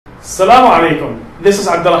Assalamu alaikum. This is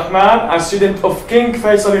Abdulrhman, a student of King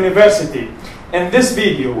Faisal University. In this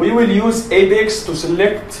video, we will use Apex to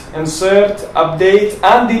select, insert, update,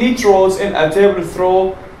 and delete rows in a table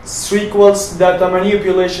through SQL's data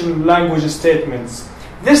manipulation language statements.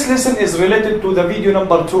 This lesson is related to the video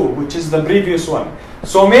number 2, which is the previous one.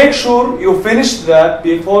 So make sure you finish that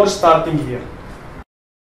before starting here.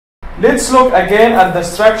 Let's look again at the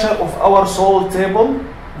structure of our sole table,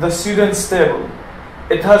 the students table.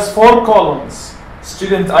 It has 4 columns.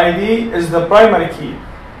 Student ID is the primary key,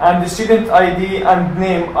 and the student ID and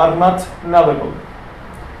name are not nullable.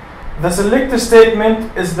 The select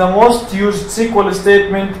statement is the most used SQL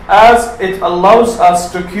statement as it allows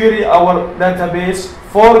us to query our database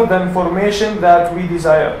for the information that we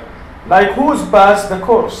desire, like who's passed the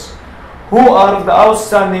course, who are the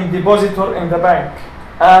outstanding depositor in the bank,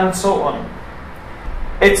 and so on.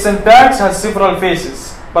 Its syntax has several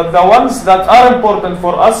phases, but the ones that are important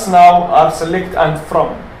for us now are select and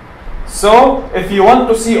from. So, if you want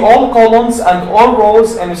to see all columns and all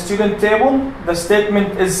rows in a student table, the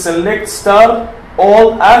statement is select star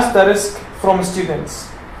all asterisk from students.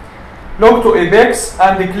 Log to Apex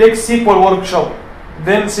and click SQL Workshop,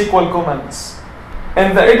 then SQL Commands.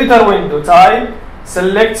 In the editor window, type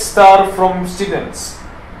select star from students.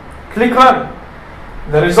 Click Run.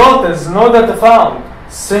 The result is no data found,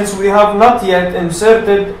 since we have not yet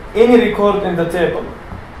inserted any record in the table.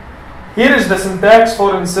 Here is the syntax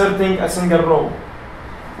for inserting a single row.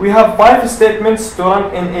 We have 5 statements to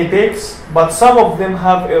run in Apex, but some of them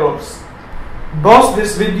have errors. Pause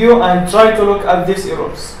this video and try to look at these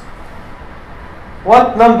errors.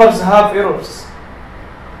 What numbers have errors?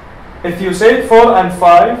 If you said 4 and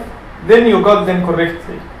 5, then you got them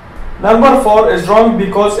correctly. Number 4 is wrong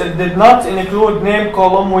because it did not include name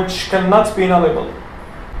column, which cannot be nullable.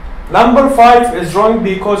 Number 5 is wrong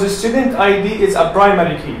because student ID is a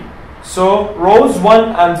primary key. So rows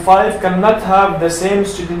 1 and 5 cannot have the same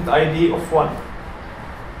student ID of 1.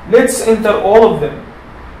 Let's enter all of them.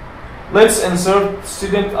 Let's insert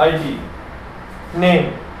student ID,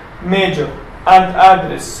 name, major, and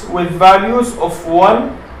address with values of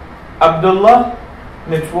 1, Abdullah,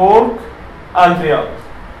 network, and Riyadh.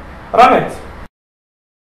 Run it.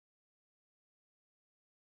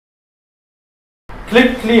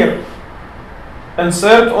 Click clear.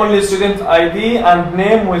 Insert only student ID and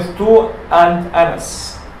name with 2 and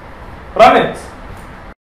Anas. Run it.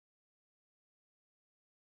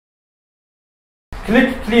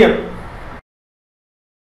 Click clear.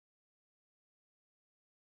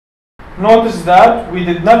 Notice that we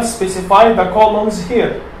did not specify the columns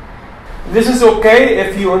here. This is okay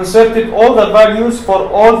if you inserted all the values for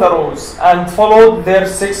all the rows and followed their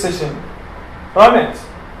succession. Run it.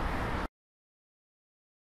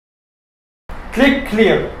 Click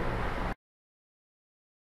clear.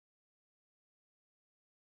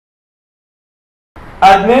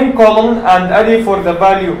 Add name column and ID for the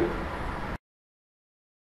value.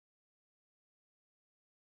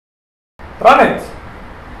 Run it.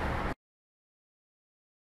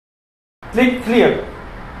 Click clear.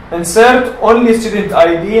 Insert only student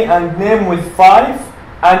ID and name with 5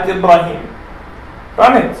 and Ibrahim.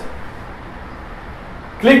 Run it.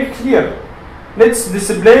 Click clear. Let's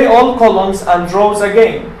display all columns and rows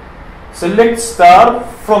again. Select star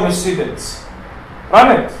from students.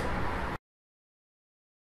 Run it.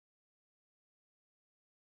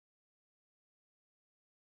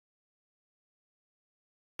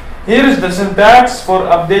 Here is the syntax for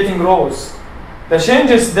updating rows. The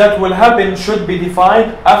changes that will happen should be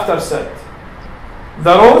defined after set.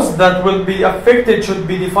 The rows that will be affected should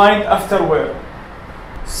be defined afterward.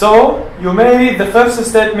 So, you may read the first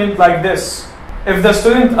statement like this. If the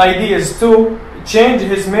student ID is 2, change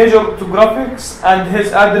his major to graphics and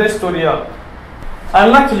his address to Riyadh.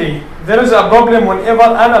 Unluckily, there is a problem whenever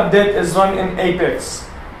an update is run in Apex.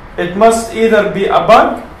 It must either be a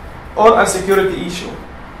bug or a security issue.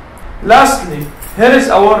 Lastly, here is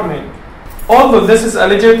a warning. Although this is a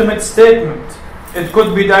legitimate statement, it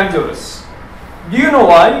could be dangerous. Do you know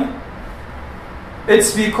why?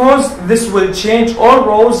 It's because this will change all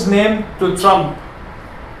rows' name to Trump.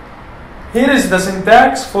 Here is the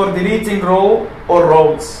syntax for deleting row or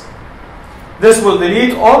rows. This will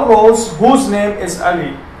delete all rows whose name is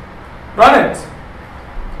Ali. Run it.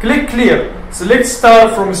 Click clear. Select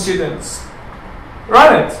star from students.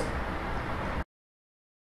 Run it.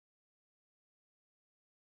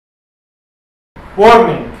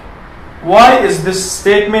 Warning. Why is this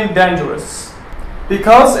statement dangerous?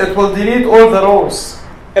 Because it will delete all the rows.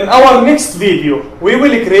 In our next video, we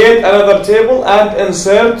will create another table and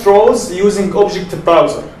insert rows using Object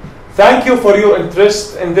Browser. Thank you for your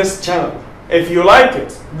interest in this channel. If you like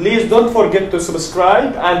it, please don't forget to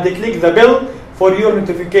subscribe and click the bell for your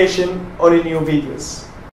notification on new videos.